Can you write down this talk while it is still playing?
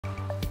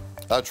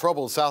A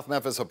troubled South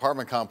Memphis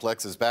apartment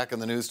complex is back in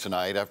the news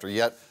tonight after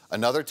yet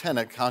another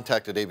tenant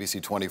contacted ABC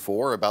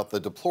 24 about the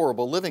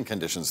deplorable living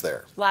conditions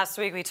there. Last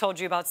week, we told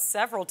you about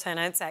several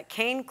tenants at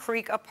Cane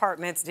Creek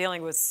Apartments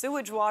dealing with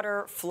sewage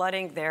water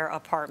flooding their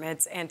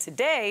apartments. And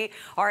today,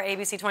 our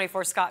ABC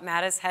 24 Scott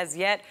Mattis has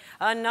yet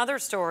another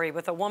story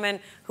with a woman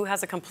who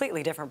has a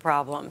completely different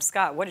problem.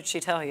 Scott, what did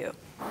she tell you?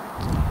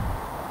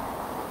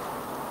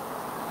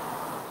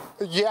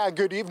 Yeah,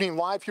 good evening.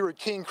 Live here at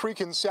Cane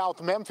Creek in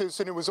South Memphis,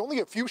 and it was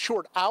only a few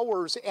short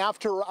hours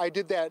after I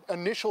did that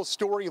initial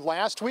story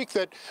last week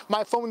that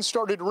my phone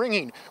started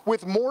ringing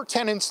with more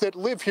tenants that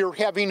live here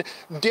having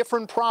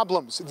different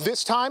problems.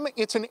 This time,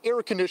 it's an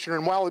air conditioner,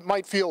 and while it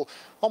might feel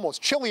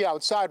almost chilly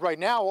outside right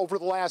now, over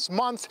the last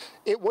month,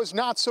 it was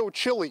not so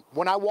chilly.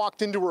 When I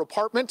walked into her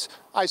apartment,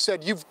 I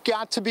said, "You've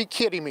got to be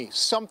kidding me.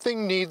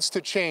 Something needs to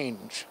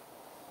change."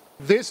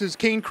 This is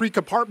Cane Creek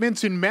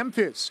Apartments in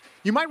Memphis.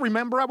 You might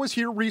remember I was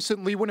here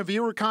recently when a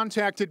viewer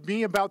contacted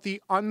me about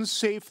the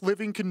unsafe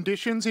living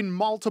conditions in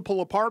multiple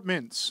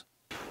apartments.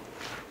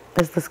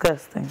 It's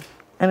disgusting.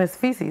 And it's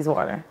feces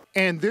water.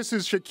 And this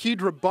is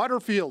Shakidra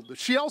Butterfield.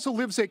 She also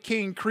lives at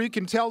Cane Creek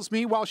and tells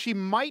me while she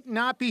might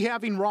not be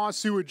having raw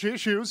sewage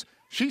issues,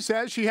 she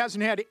says she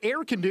hasn't had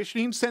air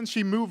conditioning since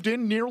she moved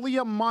in nearly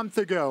a month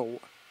ago.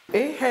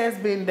 It has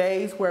been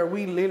days where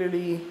we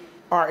literally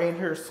are in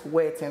here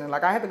sweating. And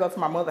like I had to go to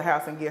my mother's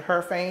house and get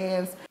her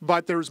fans.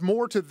 But there's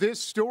more to this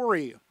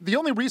story. The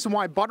only reason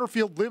why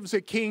Butterfield lives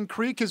at Cane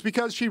Creek is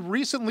because she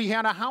recently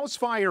had a house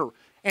fire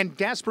and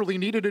desperately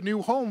needed a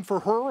new home for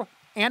her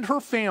and her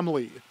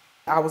family.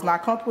 I was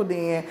not comfortable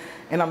then,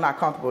 and I'm not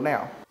comfortable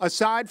now.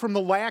 Aside from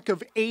the lack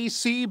of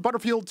AC,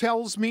 Butterfield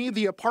tells me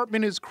the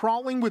apartment is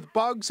crawling with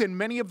bugs and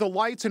many of the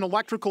lights and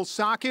electrical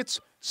sockets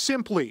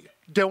simply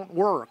don't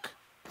work.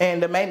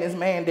 And the maintenance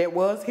man that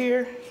was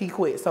here, he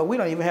quit, so we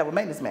don't even have a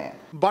maintenance man.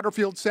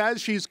 Butterfield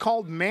says she's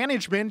called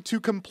management to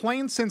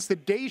complain since the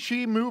day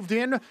she moved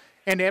in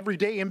and every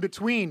day in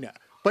between,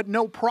 but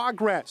no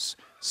progress.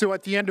 So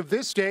at the end of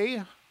this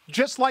day,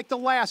 just like the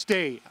last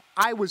day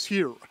I was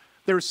here,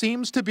 there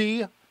seems to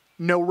be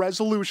no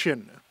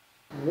resolution.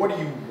 What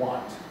do you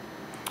want?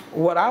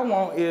 What I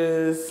want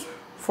is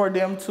for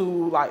them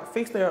to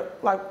fix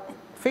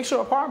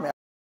your apartment.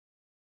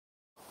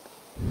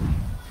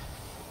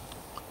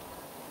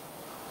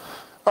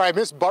 All right,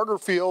 Miss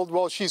Butterfield,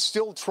 well, she's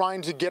still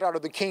trying to get out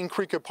of the Cane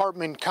Creek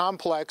apartment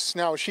complex.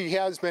 Now, she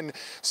has been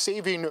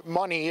saving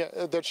money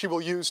that she will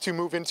use to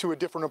move into a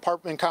different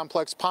apartment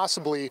complex,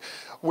 possibly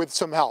with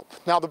some help.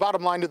 Now, the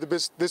bottom line to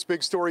this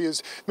big story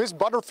is Miss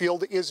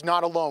Butterfield is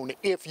not alone.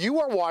 If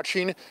you are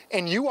watching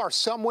and you are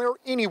somewhere,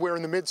 anywhere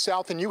in the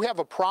Mid-South, and you have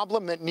a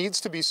problem that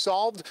needs to be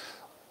solved,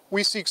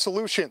 we seek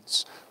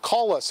solutions.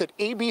 Call us at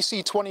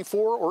ABC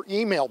 24 or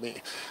email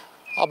me.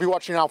 I'll be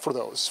watching out for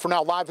those. For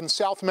now, live in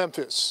South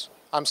Memphis,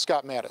 I'm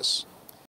Scott Mattis.